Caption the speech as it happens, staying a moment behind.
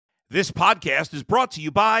This podcast is brought to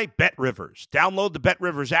you by BetRivers. Download the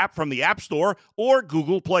BetRivers app from the App Store or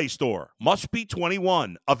Google Play Store. Must be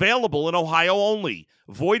 21. Available in Ohio only.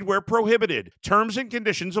 Void where prohibited. Terms and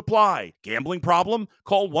conditions apply. Gambling problem?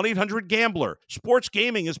 Call 1-800-GAMBLER. Sports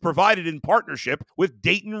gaming is provided in partnership with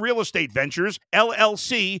Dayton Real Estate Ventures,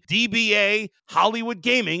 LLC, DBA, Hollywood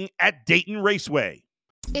Gaming at Dayton Raceway.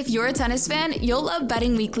 If you're a tennis fan, you'll love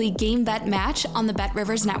Betting Weekly Game Bet Match on the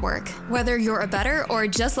BetRivers Network. Whether you're a bettor or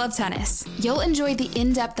just love tennis, you'll enjoy the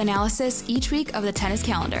in-depth analysis each week of the tennis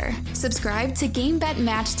calendar. Subscribe to Game Bet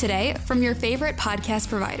Match today from your favorite podcast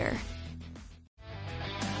provider.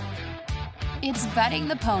 It's Betting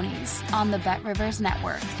the Ponies on the BetRivers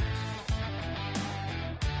Network.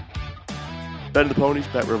 Betting the Ponies,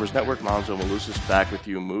 BetRivers Network. Monz and Moose is back with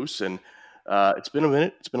you, Moose, and it's been a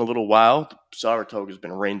minute. It's been a little while. Saratoga has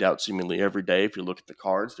been rained out seemingly every day. If you look at the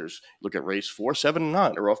cards, look at race 4, 7, and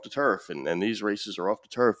 9 are off the turf, and these races are off the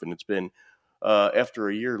turf. And it's been after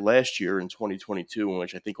a year last year in 2022, in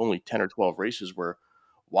which I think only 10 or 12 races were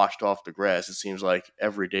washed off the grass. It seems like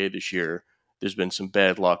every day this year there's been some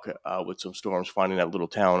bad luck with some storms finding that little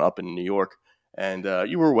town up in New York. And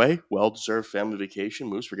you were away, well-deserved family vacation,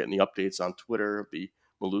 Moose. We're getting the updates on Twitter of the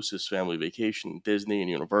Malusis family vacation, Disney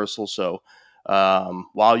and Universal. So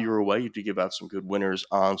while you were away, you did give out some good winners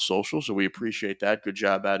on social. So we appreciate that. Good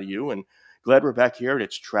job out of you. And glad we're back here. And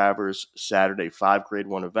it's Travers Saturday, 5 Grade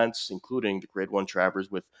 1 events, including the Grade 1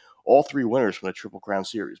 Travers with all 3 winners from the Triple Crown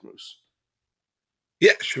Series, Moose.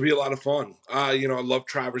 Yeah, it should be a lot of fun. I love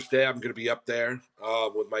Travers Day. I'm going to be up there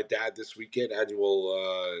with my dad this weekend,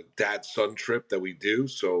 annual dad-son trip that we do.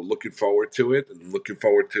 So looking forward to it and looking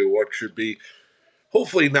forward to what should be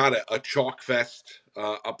hopefully not a chalk fest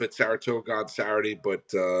up at Saratoga on Saturday, but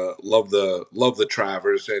love the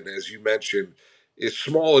Travers. And as you mentioned, it's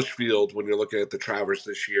smallish field when you're looking at the Travers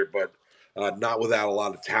this year, but not without a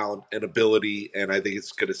lot of talent and ability. And I think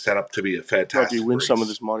it's going to set up to be a fantastic You win race. some of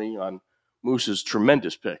this money on Moose's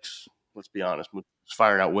tremendous picks. Let's be honest. Moose is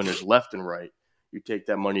firing out winners left and right. You take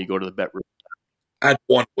that money, you go to the bet room. I had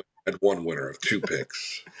one winner of 2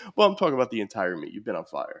 picks. Well, I'm talking about the entire meet. You've been on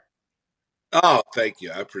fire. Oh, thank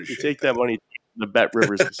you. I appreciate it. You take that money to the Bet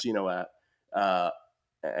Rivers Casino app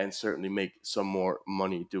and certainly make some more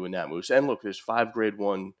money doing that, Moose. And look, there's 5 Grade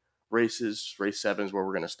 1 races. Race 7 is where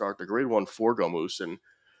we're going to start. The Grade 1 4-go, Moose. And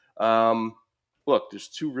look, there's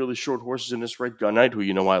 2 really short horses in this race. Gun Knight, who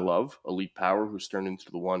you know I love. Elite Power, who's turned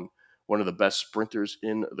into one of the best sprinters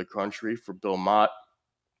in the country for Bill Mott.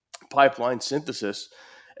 Pipeline Synthesis.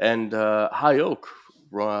 And High Oak,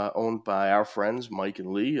 owned by our friends Mike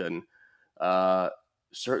and Lee. And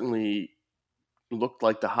certainly looked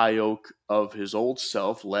like the High Oak of his old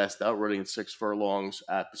self, last out running 6 furlongs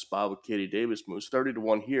at the spot with Katie Davis. Moose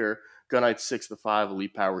 30-1 here. Gun Knight 6-5.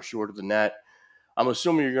 Elite Power shorter than that. I'm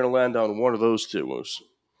assuming you're going to land on one of those 2, Moose.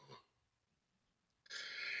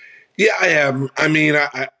 Yeah, I am. I mean,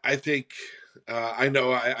 I think I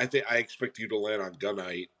know. I think I expect you to land on Gun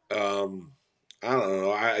Knight. I don't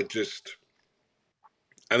know. I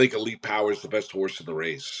think Elite Power is the best horse in the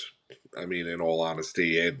race. I mean, in all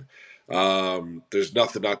honesty, and there's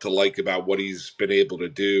nothing not to like about what he's been able to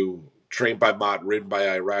do. Trained by Mott, ridden by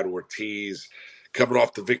Irad Ortiz, coming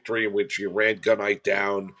off the victory in which he ran Gun Knight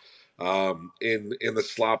down in the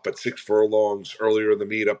slop at 6 furlongs earlier in the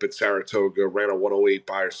meet up at Saratoga. Ran a 108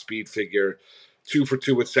 Beyer speed figure, 2 for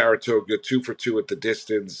 2 at Saratoga, 2 for 2 at the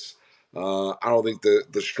distance. I don't think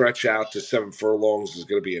the stretch out to 7 furlongs is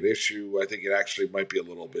going to be an issue. I think it actually might be a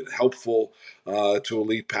little bit helpful to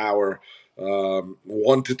Elite Power.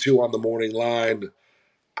 1 to 2 on the morning line.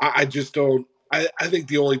 I just don't. I think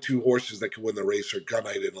the only 2 horses that can win the race are Gun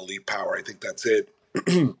Knight and Elite Power. I think that's it.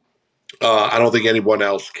 I don't think anyone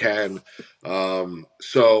else can.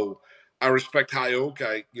 So I respect High Oak.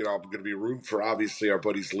 I'm going to be rooting for obviously our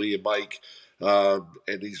buddies Lee and Mike.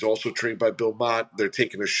 And he's also trained by Bill Mott. They're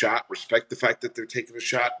taking a shot. Respect the fact that they're taking a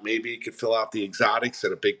shot. Maybe he could fill out the exotics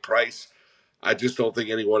at a big price. I just don't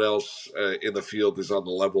think anyone else in the field is on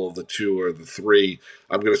the level of the 2 or the 3.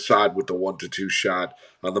 I'm going to side with the 1 to 2 shot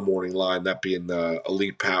on the morning line, that being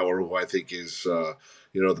Elite Power, who I think is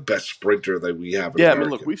the best sprinter that we have. Yeah, America. I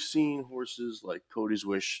mean, look, we've seen horses like Cody's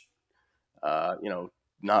Wish,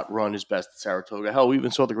 not run his best at Saratoga. Hell, we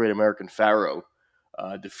even saw the Great American Pharaoh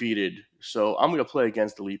defeated. So I'm going to play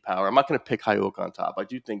against Elite Power. I'm not going to pick High Oak on top. I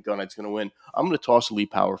do think Gun Knight's going to win. I'm going to toss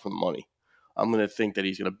Elite Power for the money. I'm going to think that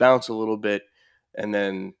he's going to bounce a little bit, and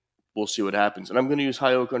then we'll see what happens. And I'm going to use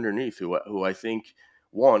High Oak underneath, who I think,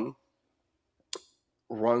 one,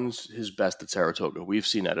 runs his best at Saratoga. We've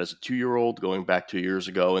seen that as a 2-year-old going back 2 years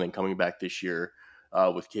ago and then coming back this year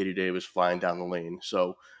with Katie Davis flying down the lane.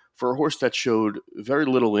 So for a horse that showed very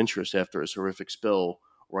little interest after his horrific spill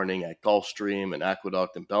running at Gulfstream and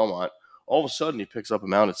Aqueduct and Belmont, all of a sudden he picks up a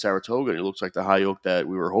mount at Saratoga, and he looks like the high oak that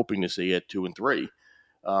we were hoping to see at 2 and 3.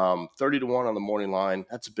 30-1 on the morning line,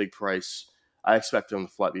 that's a big price. I expect him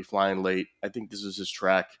to be flying late. I think this is his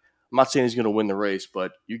track. I'm not saying he's going to win the race,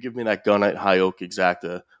 but you give me that Gunite High Oak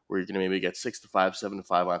Exacta where you're going to maybe get 6-5,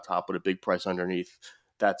 7-5 on top with a big price underneath.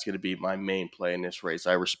 That's going to be my main play in this race.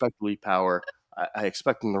 I respect Elite Power. I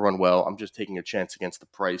expect him to run well. I'm just taking a chance against the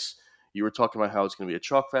price. You were talking about how it's going to be a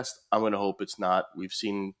chalk fest. I'm going to hope it's not. We've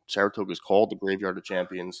seen Saratoga's called the Graveyard of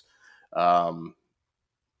Champions. I'm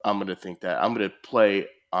going to think that. I'm going to play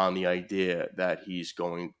on the idea that he's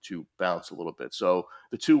going to bounce a little bit. So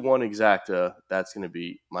the 2-1 Exacta, that's going to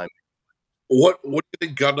be my. What do you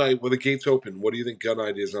think Gunite, when the gates open, what do you think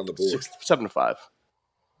Gunite is on the board? 7-5.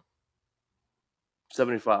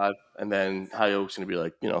 75, and then High Oak's going to be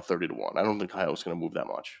like, 30-1. I don't think High Oak's going to move that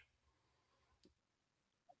much.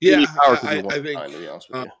 Yeah, I think. to be honest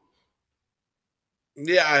with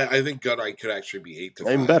you. Yeah, I think Gunite could actually be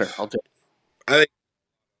 8-5. Even better. I'll take. I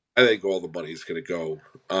think all the money is going to go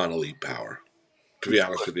on Elite Power, to be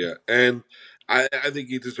honest with you, and I think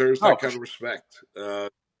he deserves that kind of respect. So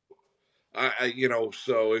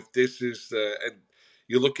if this is and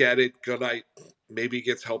you look at it, Gunite maybe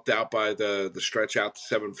gets helped out by the stretch out to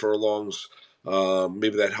 7 furlongs.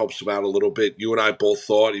 Maybe that helps him out a little bit. You and I both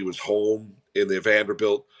thought he was home in the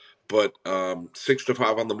Vanderbilt, but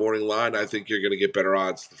 6-5 on the morning line, I think you're going to get better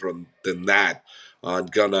odds than that on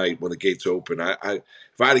Gunite when the gates open. If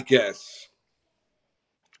I had to guess,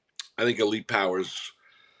 I think Elite Power's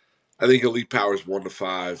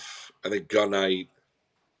 1-5. I think Gunite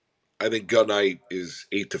is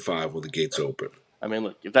 8-5 when the gates open. I mean,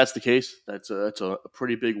 look, if that's the case, that's a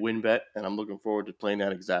pretty big win bet, and I'm looking forward to playing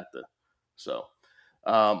that Exacta. So,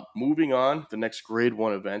 moving on, the next Grade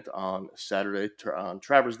 1 event on Saturday, on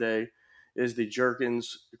Travers Day, is the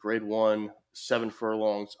Jerkins Grade 1 7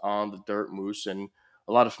 furlongs on the Dirt Moose, and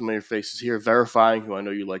a lot of familiar faces here. Verifying, who I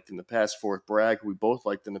know you liked in the past, Fort Bragg, who we both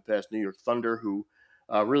liked in the past, New York Thunder, who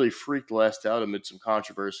really freaked last out amid some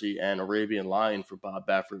controversy, and Arabian Lion for Bob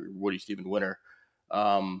Baffert, Woody Stephen winner.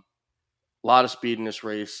 A lot of speed in this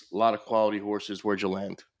race, a lot of quality horses. Where'd you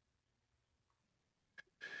land?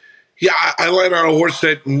 Yeah, I landed on a horse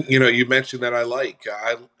that, you mentioned that I like.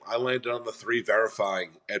 I landed on the 3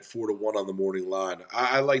 Verifying at 4-1 on the morning line.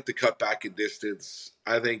 I like the cut back in distance.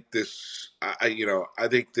 I think this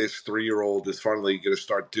 3-year-old is finally going to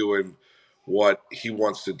start doing what he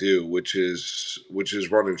wants to do, which is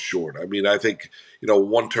running short. I mean, I think,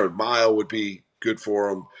 1 turn mile would be good for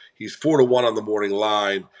him. He's 4-1 on the morning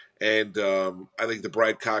line. And I think the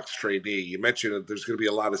Brad Cox trainee, you mentioned that there's going to be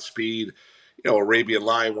a lot of speed. Arabian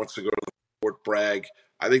Lion wants to go to the Fort Bragg.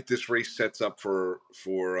 I think this race sets up for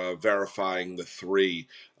Verifying the 3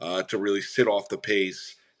 to really sit off the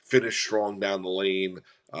pace, finish strong down the lane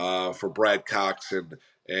for Brad Cox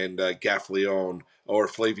and Gaff Leone, or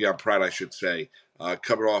Flavion Pratt, I should say.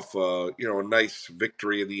 Coming off a nice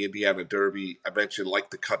victory in the Indiana Derby. I mentioned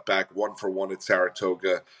like the cutback 1-for-1 at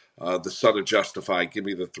Saratoga. The Son of Justify. Give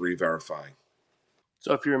me the 3 Verifying.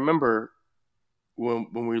 So if you remember, when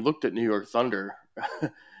we looked at New York Thunder,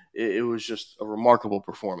 it was just a remarkable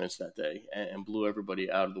performance that day and blew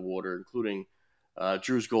everybody out of the water, including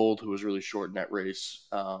Drew's Gold, who was really short in that race.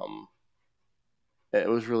 It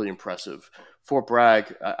was really impressive. Fort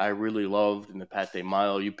Bragg, I really loved in the Pate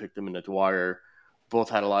Mile. You picked him in the Dwyer.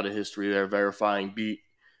 Both had a lot of history there. Verifying beat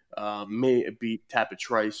Tapit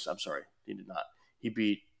Trice. I'm sorry, he did not. He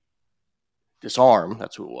beat Disarm.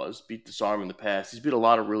 That's who it was. Beat Disarm in the past. He's beat a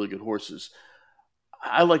lot of really good horses.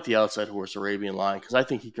 I like the outside horse, Arabian Lion, because I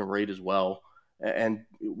think he can rate as well. And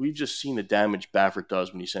we've just seen the damage Baffert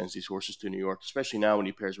does when he sends these horses to New York, especially now when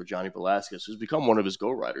he pairs with Johnny Velasquez, who's become one of his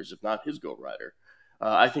go-riders, if not his go-rider.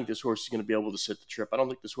 I think this horse is going to be able to sit the trip. I don't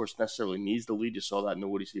think this horse necessarily needs the lead. You saw that in the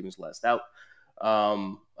Woody Stevens last out.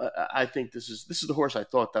 I think this is the horse I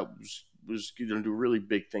thought that was going to do really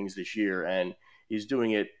big things this year, and he's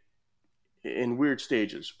doing it in weird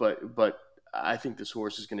stages. But I think this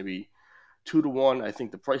horse is going to be 2-1. I think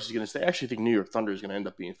the price is going to stay. I actually think New York Thunder is going to end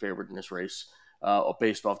up being favored in this race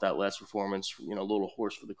based off that last performance. A little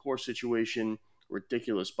horse for the course situation.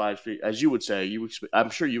 Ridiculous buy fee, as you would say. I'm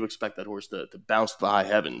sure you expect that horse to bounce to the high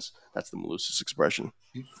heavens. That's the Malusis expression.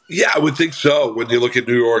 Yeah, I would think so. When you look at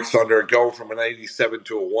New York Thunder going from an 87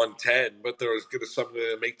 to a 110, but there's going to something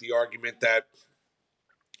to make the argument that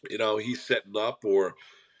he's setting up, or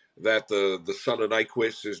that the Son of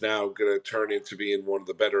Nyquist is now going to turn into being one of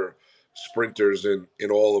the better sprinters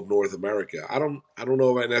in all of North America. I don't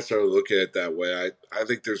know if I necessarily look at it that way. I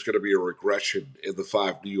think there's going to be a regression in the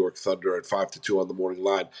 5 New York Thunder at 5-2 on the morning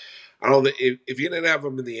line. I don't know if you didn't have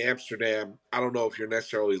them in the Amsterdam. I don't know if you're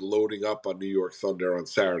necessarily loading up on New York Thunder on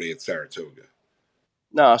Saturday at Saratoga.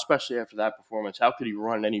 No, especially after that performance. How could he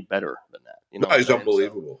run any better than that? You know, no, he's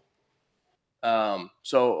unbelievable.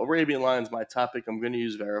 So Arabian Lions, my topic. I'm going to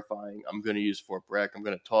use verifying. I'm going to use Fort Bragg. I'm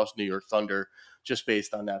going to toss New York Thunder just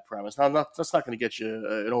based on that premise. Now, that's not going to get you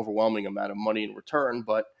an overwhelming amount of money in return,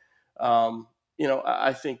 but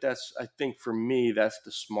I think for me that's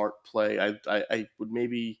the smart play. I would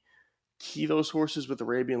maybe key those horses with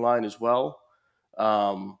Arabian Lion as well.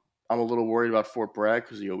 I'm a little worried about Fort Bragg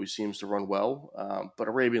because he always seems to run well. But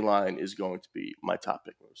Arabian Lion is going to be my top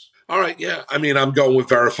pick, Moose. All right, yeah. I mean, I'm going with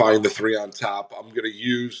verifying the 3 on top. I'm going to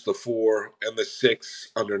use the 4 and the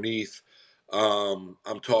 6 underneath. I'm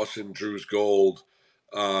tossing Drew's Gold.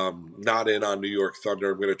 Not in on New York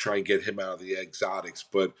Thunder. I'm going to try and get him out of the exotics.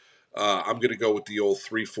 But I'm going to go with the old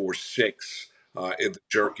 3-4-6 in the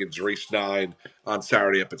Jerkins, race 9 on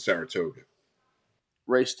Saturday up at Saratoga.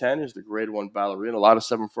 Race 10 is the Grade 1 Ballerina. A lot of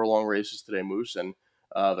 7 furlong races today, Moose, and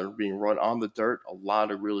they're being run on the dirt. A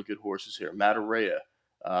lot of really good horses here. Matarea,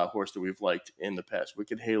 horse that we've liked in the past.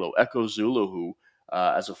 Wicked Halo. Echo Zulu, who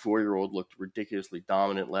as a 4-year-old looked ridiculously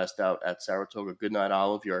dominant last out at Saratoga. Goodnight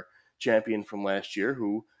Olive, your champion from last year,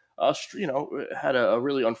 who had a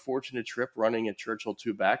really unfortunate trip running at Churchill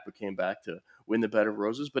 2 back, but came back to win the Bed of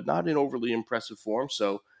Roses, but not in overly impressive form.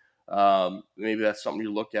 So maybe that's something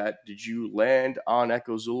you look at. Did you land on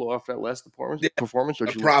Echo Zulu after that last performance? Or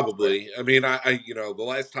probably. I mean, I the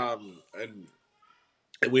last time, and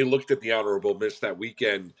we looked at the honorable miss that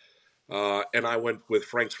weekend, and I went with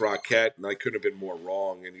Frank's Rocket, and I couldn't have been more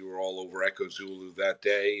wrong. And you were all over Echo Zulu that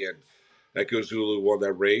day, and Echo Zulu won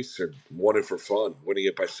that race and won it for fun, winning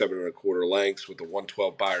it by 7 1/4 lengths with the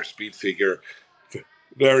 112 Beyer speed figure.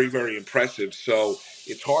 Very, very impressive. So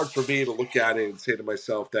it's hard for me to look at it and say to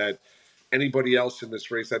myself that anybody else in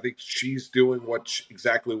this race, I think she's doing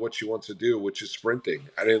exactly what she wants to do, which is sprinting.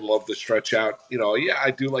 I didn't love the stretch out.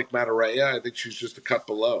 I do like Matarea. I think she's just a cut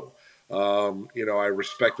below. I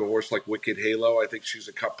respect a horse like Wicked Halo. I think she's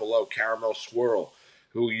a cut below. Caramel Swirl,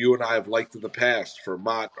 who you and I have liked in the past for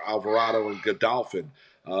Mott, Alvarado, and Godolphin.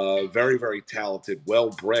 Very, very talented,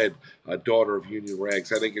 well-bred daughter of Union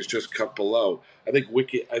Rags. I think is just cut below. I think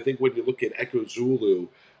when you look at Echo Zulu,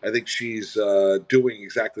 I think she's doing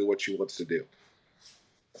exactly what she wants to do.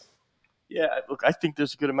 Yeah, look, I think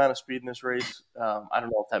there's a good amount of speed in this race. I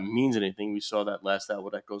don't know if that means anything. We saw that last out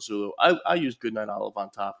with Echo Zulu. I use Goodnight Olive on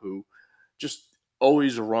top, who just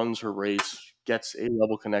always runs her race, gets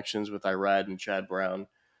A-level connections with Irad and Chad Brown.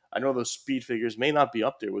 I know those speed figures may not be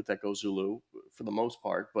up there with Echo Zulu for the most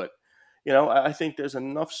part, but I think there's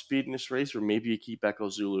enough speed in this race where maybe you keep Echo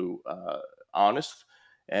Zulu honest.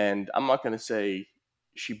 And I'm not going to say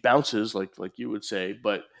she bounces like you would say,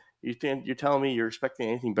 but you're telling me you're expecting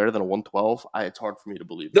anything better than a 112? It's hard for me to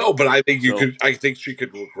believe. No, but I think I think she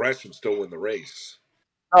could regress and still win the race.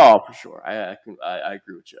 Oh, for sure. I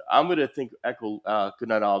agree with you. I'm going to think Echo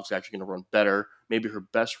Goodnight Olive is actually going to run better. Maybe her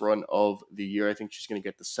best run of the year. I think she's going to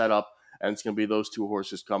get the setup, and it's going to be those 2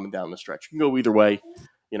 horses coming down the stretch. You can go either way.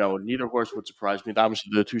 Neither horse would surprise me.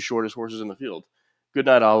 Obviously, the 2 shortest horses in the field.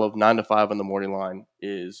 Goodnight Olive, 9-5 on the morning line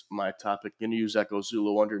is my topic. Going to use Echo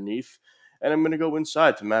Zulu underneath, and I'm going to go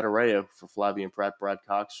inside to Matarea for Flavian Pratt, Brad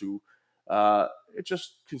Cox, who it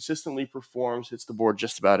just consistently performs, hits the board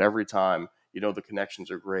just about every time. The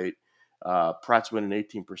connections are great. Pratt's winning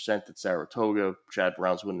 18% at Saratoga. Chad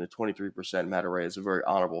Brown's winning at 23%. Matarea is a very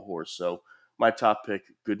honorable horse. So my top pick,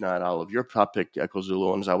 Goodnight Olive. Your top pick, Echo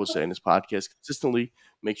Zulu. And as I was saying in this podcast, consistently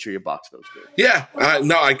make sure you box those two. Yeah,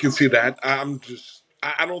 no, I can see that. I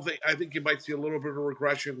think you might see a little bit of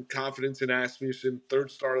regression, confidence in Asmussen.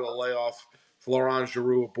 3rd start of the layoff. Florent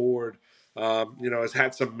Giroux aboard. Has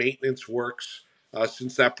had some maintenance works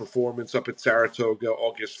since that performance up at Saratoga,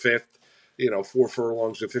 August 5th. 4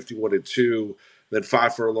 furlongs at 51-2, then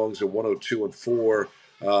 5 furlongs at 102-4.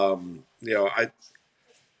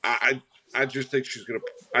 I just think she's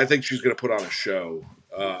gonna put on a show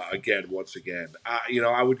once again.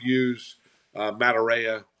 I would use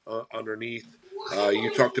Matarea underneath.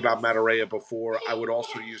 You talked about Matarea before. I would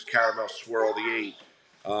also use Caramel Swirl the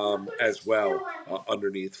 8 as well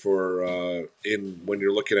underneath for when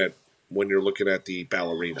you're looking at the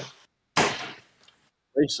ballerina.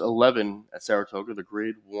 Race 11 at Saratoga, the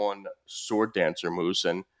Grade 1 Sword Dancer, Moose.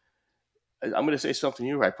 And I'm going to say something to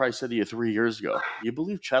you. I probably said to you 3 years ago. You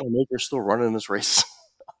believe Channel Maker's still running this race?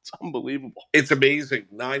 It's unbelievable. It's amazing.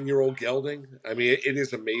 9-year-old gelding. I mean, it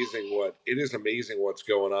is amazing what's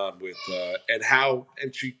going on with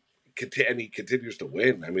and he continues to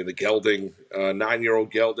win. I mean, the gelding, 9-year-old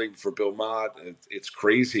gelding for Bill Mott. It's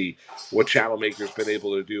crazy what Channel Maker's been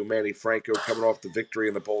able to do. Manny Franco coming off the victory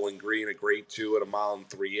in the Bowling Green, a grade 2 at a mile and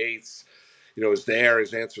 3/8.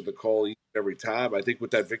 Has answered the call each and every time. I think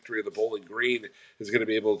with that victory in the Bowling Green is going to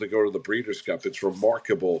be able to go to the Breeders' Cup. It's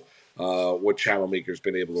remarkable what Channel Maker's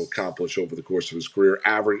been able to accomplish over the course of his career,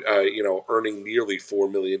 earning nearly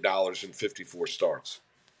 $4 million in 54 starts.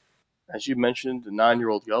 As you mentioned, the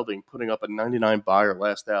 9-year-old gelding putting up a 99 buyer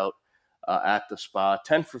last out at the spa,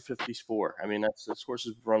 10 for 54. I mean, this horse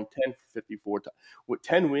has run 10 for 54 with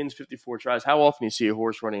 10 wins, 54 tries. How often do you see a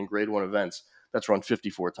horse running in Grade 1 events that's run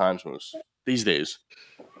 54 times, Moose, these days?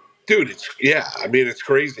 Dude, it's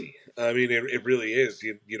crazy. I mean, it really is.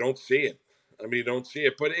 You don't see it. I mean, you don't see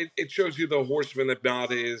it, but it shows you the horseman that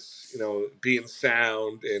Mott is, being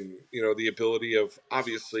sound and, the ability of,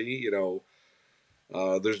 obviously,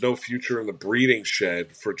 there's no future in the breeding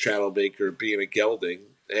shed for Channel Maker being a gelding,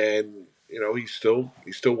 and he's still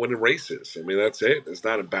winning races. I mean, that's it. He's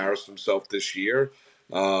not embarrassed himself this year.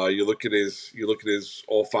 You look at his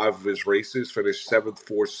all 5 of his races, finished 7th,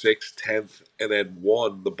 4th, 6th, 10th, and then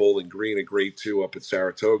won the Bowling Green at Grade 2 up at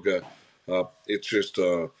Saratoga. It's just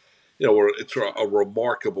it's a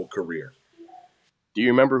remarkable career. Do you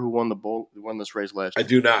remember who won this race last year? I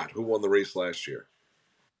do not. Who won the race last year?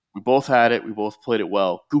 We both had it. We both played it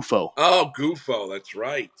well. Gufo. Oh, Gufo. That's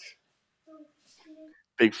right.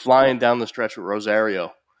 Big flying down the stretch with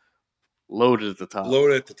Rosario. Loaded at the top.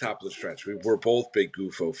 Loaded at the top of the stretch. We're both big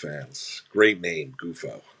Gufo fans. Great name,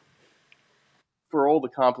 Gufo. For all the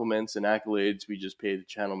compliments and accolades we just paid the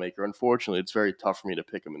Channel Maker, unfortunately, it's very tough for me to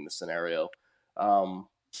pick him in this scenario.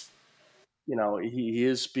 He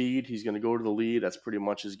is speed. He's going to go to the lead. That's pretty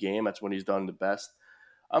much his game. That's when he's done the best.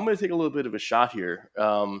 I'm going to take a little bit of a shot here.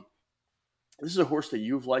 This is a horse that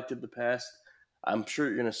you've liked in the past. I'm sure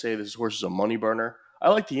you're going to say this horse is a money burner. I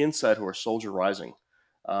like the inside horse, Soldier Rising.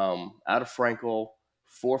 Out of Frankel,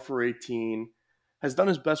 4 for 18. Has done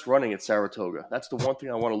his best running at Saratoga. That's the one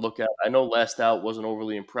thing I want to look at. I know last out wasn't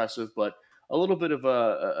overly impressive, but a little bit of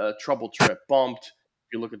a trouble trip. Bumped.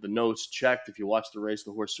 If you look at the notes, checked. If you watch the race,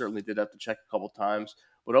 the horse certainly did have to check a couple times,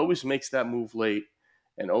 but always makes that move late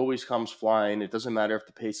and always comes flying. It doesn't matter if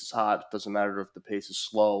the pace is hot. It doesn't matter if the pace is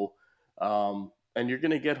slow. And you're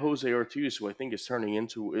going to get Jose Ortiz, who I think is turning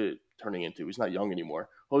into, he's not young anymore.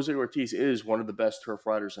 Jose Ortiz is one of the best turf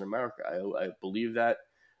riders in America. I believe that.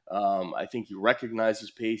 I think he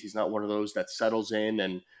recognizes pace. He's not one of those that settles in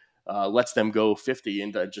and lets them go 50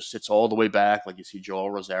 and just sits all the way back like you see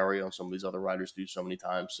Joel Rosario and some of these other riders do so many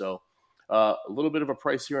times. So a little bit of a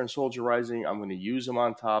price here on Soldier Rising. I'm going to use him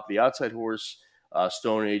on top. The outside horse,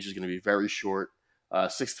 Stone Age, is going to be very short.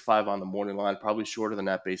 6 to 5 on the morning line, probably shorter than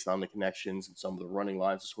that based on the connections and some of the running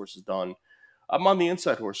lines this horse has done. I'm on the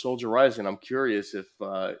inside horse, Soldier Rising. I'm curious if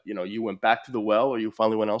you went back to the well or you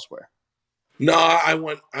finally went elsewhere. No, I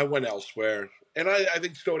went elsewhere, and I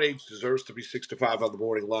think Stone Age deserves to be 6 to 5 on the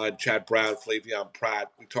morning line. Chad Brown, Flavion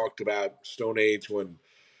Pratt. We talked about Stone Age when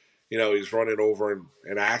he's running over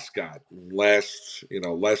in Ascot last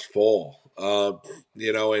fall.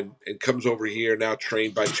 And comes over here now,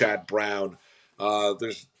 trained by Chad Brown.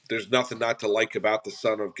 There's nothing not to like about the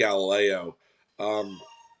son of Galileo. I'm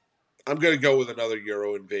going to go with another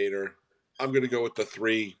Euro Invader. I'm going to go with the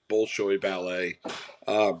 3 Bolshoi Ballet,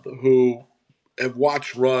 who have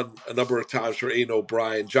watched run a number of times for Aiden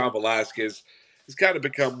O'Brien. John Velasquez has kind of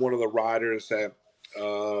become one of the riders that,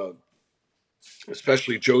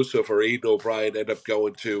 especially Joseph or Aiden O'Brien, end up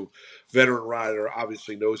going to. Veteran rider,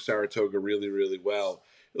 obviously knows Saratoga really, really well.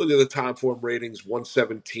 Look at the time form ratings,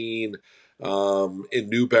 117. In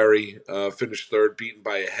Newberry, finished 3rd, beaten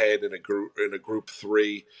by a head in a group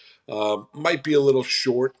 3. Might be a little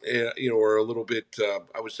short, or a little bit.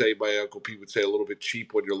 I would say my Uncle Pete would say a little bit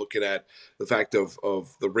cheap when you're looking at the fact of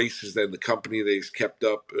the races and the company that he's kept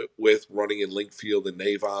up with, running in Linkfield and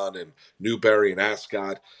Navon and Newberry and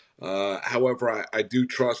Ascot. However, I do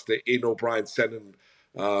trust that Aiden O'Brien sending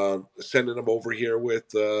him over here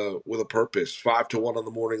with a purpose. 5 to 1 on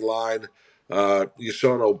the morning line. You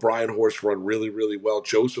saw an O'Brien horse run really, really well.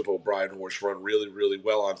 Joseph O'Brien horse run really, really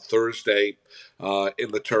well on Thursday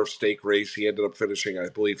in the turf stake race. He ended up finishing, I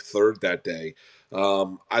believe, 3rd that day.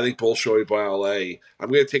 I think Bolshoi Ballet. I'm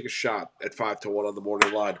going to take a shot at 5 to 1 on the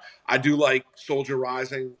morning line. I do like Soldier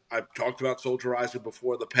Rising. I've talked about Soldier Rising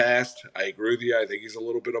before in the past. I agree with you. I think he's a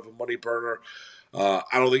little bit of a money burner. I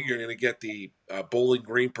don't think you're going to get the Bowling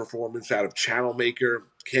Green performance out of Channel Maker.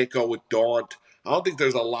 Can't go with Daunt. I don't think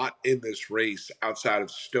there's a lot in this race outside of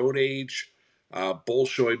Stone Age,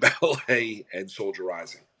 Bolshoi Ballet, and Soldier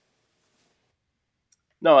Rising.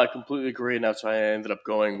 No, I completely agree, and that's why I ended up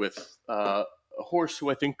going with a horse who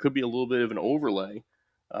I think could be a little bit of an overlay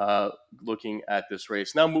uh, looking at this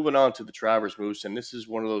race. Now moving on to the Travers Moose, and this is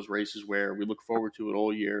one of those races where we look forward to it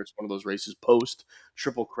all year. It's one of those races post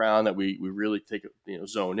Triple Crown that we really take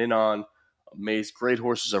zone in on. Amazing, great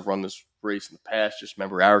horses have run this race in the past. Just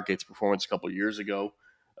remember Arrogate's performance a couple of years ago,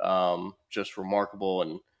 just remarkable,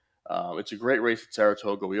 and it's a great race at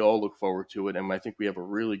Saratoga. We all look forward to it, and I think we have a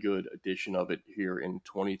really good edition of it here in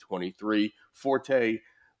 2023. Forte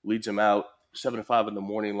leads him out 7-5 in the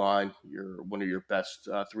morning line. You're one of your best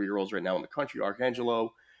 3-year-olds right now in the country, Arcangelo.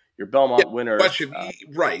 Your Belmont winner.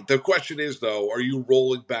 Right. The question is, though, are you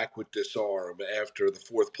rolling back with Disarm after the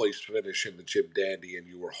 4th place finish in the Jim Dandy and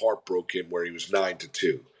you were heartbroken where he was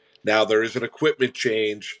 9-2? Now there is an equipment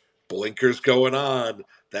change. Blinkers going on.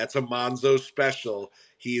 That's a Monzo special.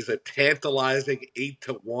 He is a tantalizing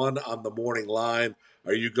 8-1 on the morning line.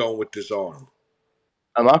 Are you going with Disarm?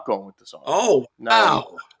 I'm not going with Disarm. Oh,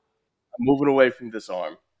 wow. I'm moving away from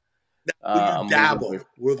Disarm. Will you dabble?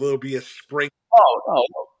 Will there be a spring? Oh, no.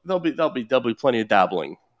 There'll be plenty of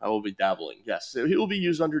dabbling. I will be dabbling. Yes, he will be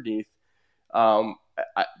used underneath. The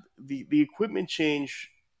equipment change.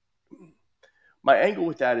 My angle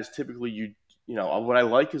with that is typically what I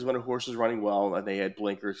like is when a horse is running well and they add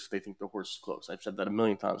blinkers, they think the horse is close. I've said that a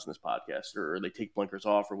million times in this podcast, or they take blinkers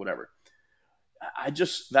off or whatever.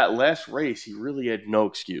 That last race, he really had no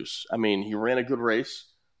excuse. I mean, he ran a good race,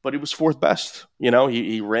 but he was 4th best.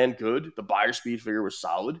 He ran good. The buyer speed figure was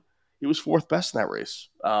solid. He was 4th best in that race.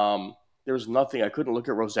 There was nothing. I couldn't look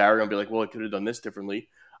at Rosario and be like, well, I could have done this differently.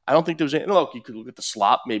 I don't think there was any. Look, you could look at the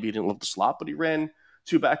slop. Maybe he didn't love the slop, but he ran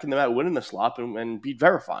 2 back in the mat, winning the slop and beat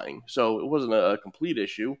Verifying. So it wasn't a complete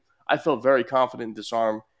issue. I felt very confident in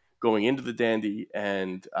Disarm going into the Dandy,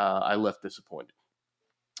 and I left disappointed.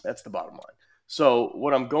 That's the bottom line. So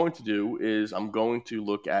what I'm going to do is I'm going to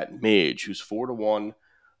look at Mage, who's 4-1.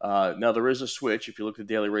 Now, there is a switch. If you look at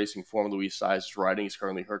the daily racing form, Luis Size is riding. He's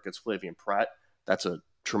currently hurt against Flavian Pratt. That's a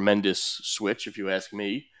tremendous switch, if you ask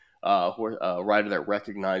me. A rider that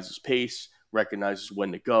recognizes pace, recognizes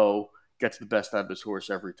when to go, gets the best out of his horse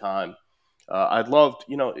every time. I'd loved,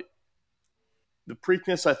 the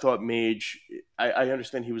Preakness, I thought Mage, I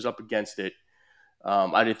understand he was up against it.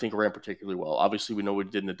 I didn't think it ran particularly well. Obviously, we know what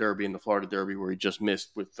he did in the Derby, in the Florida Derby, where he just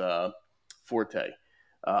missed with Forte.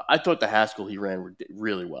 I thought the Haskell, he ran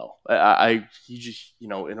really well. He just,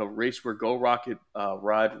 in a race where Go Rocket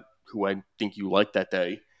Rod, who I think you liked that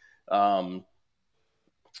day,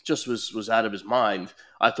 just was out of his mind.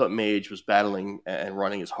 I thought Mage was battling and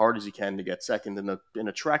running as hard as he can to get second in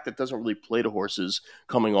a track that doesn't really play to horses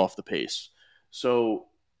coming off the pace. So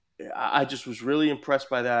I just was really impressed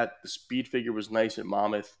by that. The speed figure was nice at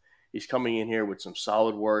Monmouth. He's coming in here with some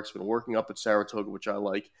solid work. He's been working up at Saratoga, which I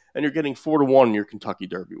like. And you're getting 4-1 in your Kentucky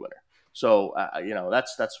Derby winner. So,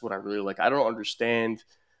 that's what I really like. I don't understand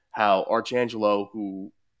how Arcangelo,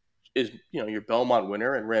 who is, your Belmont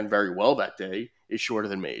winner and ran very well that day, is shorter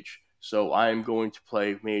than Mage. So I am going to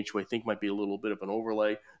play Mage, who I think might be a little bit of an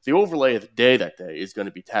overlay. The overlay of the day that day is going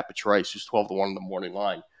to be Tapit Rice, who's 12-1 in the morning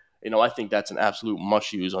line. I think that's an absolute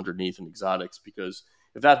must-use underneath in exotics, because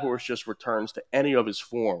if that horse just returns to any of his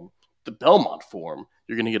form, the Belmont form,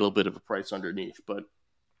 you're going to get a little bit of a price underneath. But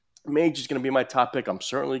Mage is going to be my top pick. I'm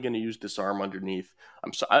certainly going to use Disarm underneath.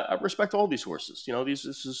 I respect all these horses.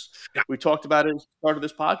 We talked about it at the start of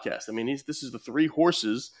this podcast. I mean, this is the 3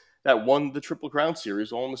 horses that won the Triple Crown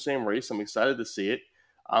Series all in the same race. I'm excited to see it.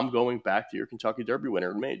 I'm going back to your Kentucky Derby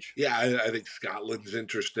winner in Mage. Yeah, I think Scotland's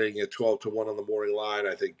interesting at 12-1 on the morning line.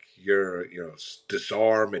 I think your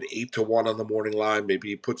Disarm at 8-1 on the morning line. Maybe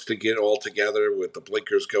he puts all together with the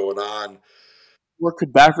blinkers going on. Or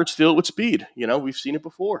could Baffert steal it with speed? We've seen it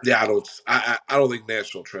before. Yeah, I don't think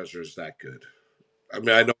National Treasure is that good. I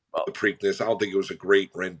mean, I know the Preakness. I don't think it was a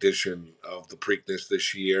great rendition of the Preakness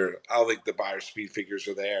this year. I don't think the buyer speed figures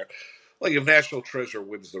are there. Like, if National Treasure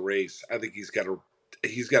wins the race, I think he's got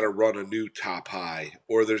to run a new top high,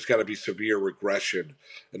 or there's got to be severe regression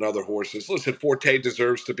in other horses. Listen, Forte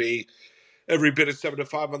deserves to be every bit of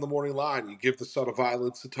 7-5 on the morning line. You give the Son of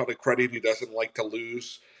Violence a ton of credit. He doesn't like to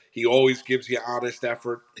lose. He always gives you honest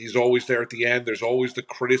effort. He's always there at the end. There's always the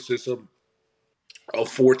criticism of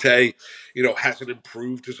Forte, hasn't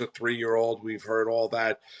improved as a 3-year-old. We've heard all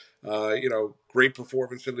that. Great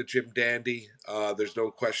performance in the Jim Dandy. There's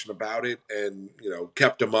no question about it. And,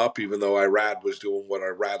 kept him up, even though Irad was doing what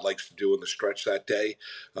Irad likes to do in the stretch that day,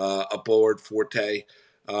 aboard Forte.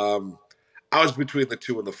 I was between the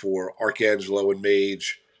 2 and the 4, Arcangelo and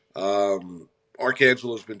Mage.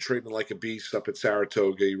 Arcangelo's been training like a beast up at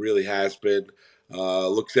Saratoga. He really has been.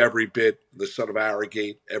 Looks every bit the son of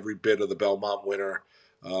Arrogate, every bit of the Belmont winner.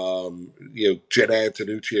 Jen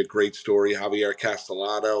Antonucci, a great story. Javier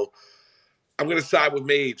Castellano. I'm going to side with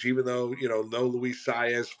Mage, even though, no Luis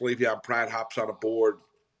Saez, Flavian Pratt hops on a board.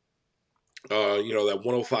 That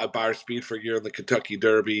 105 Beyer speed figure in the Kentucky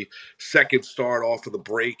Derby, second start off of the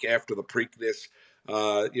break after the Preakness.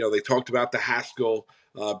 They talked about the Haskell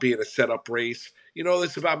being a setup race.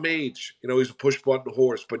 It's about Mage. He's a push button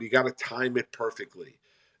horse, but you got to time it perfectly,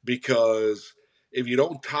 because if you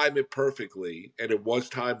don't time it perfectly, and it was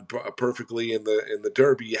timed perfectly in the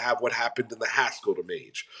Derby, you have what happened in the Haskell to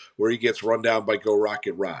Mage, where he gets run down by Go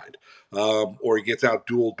Rocket Ride, or he gets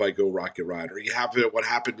out-dueled by Go Rocket Ride, or you have what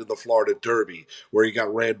happened in the Florida Derby, where he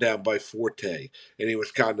got ran down by Forte, and he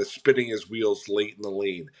was kind of spinning his wheels late in the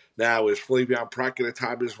lane. Now, is Flavian Pratt going to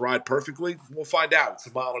time his ride perfectly? We'll find out. It's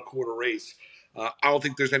a mile and a quarter race. I don't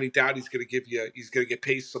think there's any doubt he's going to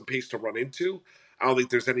get some pace to run into. I don't think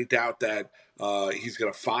there's any doubt that he's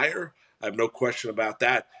going to fire. I have no question about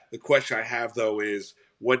that. The question I have, though, is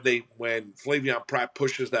when Flavian Pratt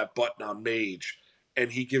pushes that button on Mage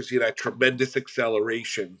and he gives you that tremendous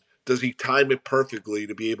acceleration, does he time it perfectly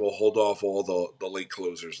to be able to hold off all the late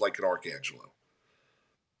closers like an Arcangelo?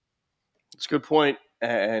 It's a good point.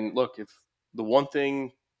 And look, if the one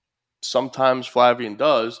thing sometimes Flavian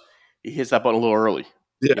does, he hits that button a little early.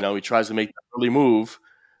 Yeah. He tries to make that early move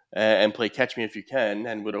and play catch me if you can.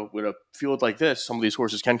 And with a field like this, some of these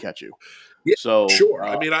horses can catch you. Yeah, so sure.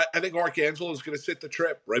 I think Arcangelo is going to sit the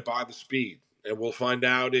trip right by the speed, and we'll find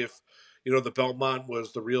out if the Belmont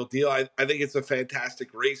was the real deal. I think it's a fantastic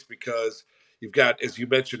race because you've got, as you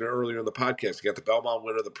mentioned earlier in the podcast, you got the Belmont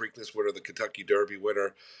winner, the Preakness winner, the Kentucky Derby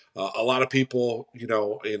winner. A lot of people,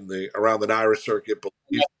 around the NYRA circuit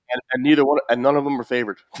believe. And none of them are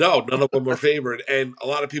favored. No, none of them are favored, and a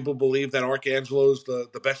lot of people believe that Arcangelo's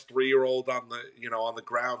the best 3-year-old on the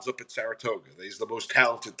grounds up at Saratoga. He's the most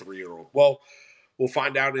talented 3-year-old. Well, we'll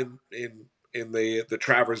find out in the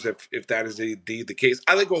Travers if that is indeed the case.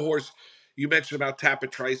 I think a horse you mentioned about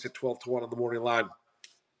Tapit Trice at 12-1 on the morning line,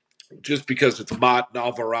 just because it's Mott and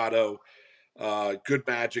Alvarado, Good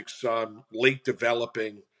Magic Son, late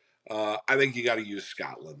developing. I think you got to use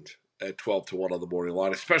Scotland at 12-1 on the morning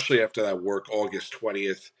line, especially after that work August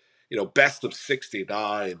 20th. Best of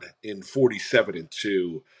 69 in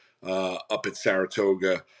 47-2 up at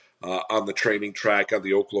Saratoga on the training track, on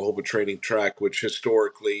the Oklahoma training track, which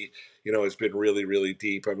historically, has been really, really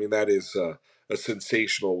deep. I mean, that is a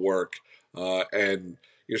sensational work. And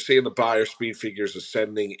you're seeing the Beyer speed figures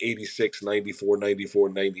ascending 86, 94, 94,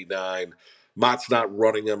 99. Mott's not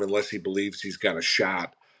running them unless he believes he's got a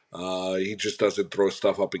shot. He just doesn't throw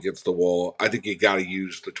stuff up against the wall. I think you got to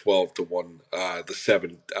use the 12-1, the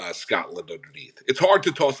 7 Scotland underneath. It's hard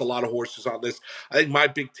to toss a lot of horses on this. I think my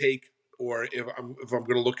big take, or if I'm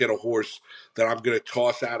going to look at a horse that I'm going to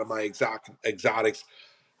toss out of my exotics,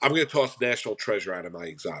 I'm going to toss National Treasure out of my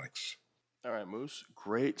exotics. All right, Moose.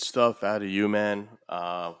 Great stuff out of you, man.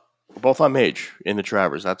 We're both on Mage in the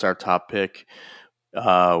Travers. That's our top pick.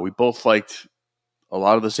 We both liked a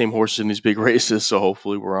lot of the same horses in these big races, so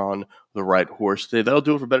hopefully we're on the right horse today. That'll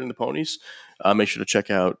do it for Betting the Ponies. Make sure to check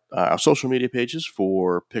out our social media pages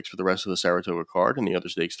for picks for the rest of the Saratoga card and the other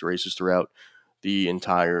stakes races throughout the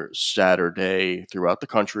entire Saturday throughout the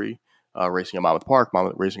country, racing at Monmouth Park,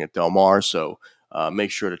 racing at Del Mar. So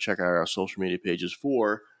make sure to check out our social media pages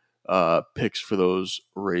for picks for those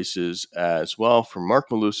races as well. For Mark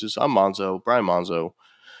Malusis, I'm Monzo, Brian Monzo.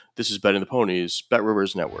 This is Betting the Ponies, Bet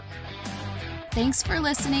Rivers Network. Thanks for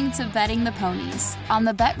listening to Betting the Ponies on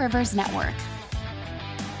the Bet Rivers Network.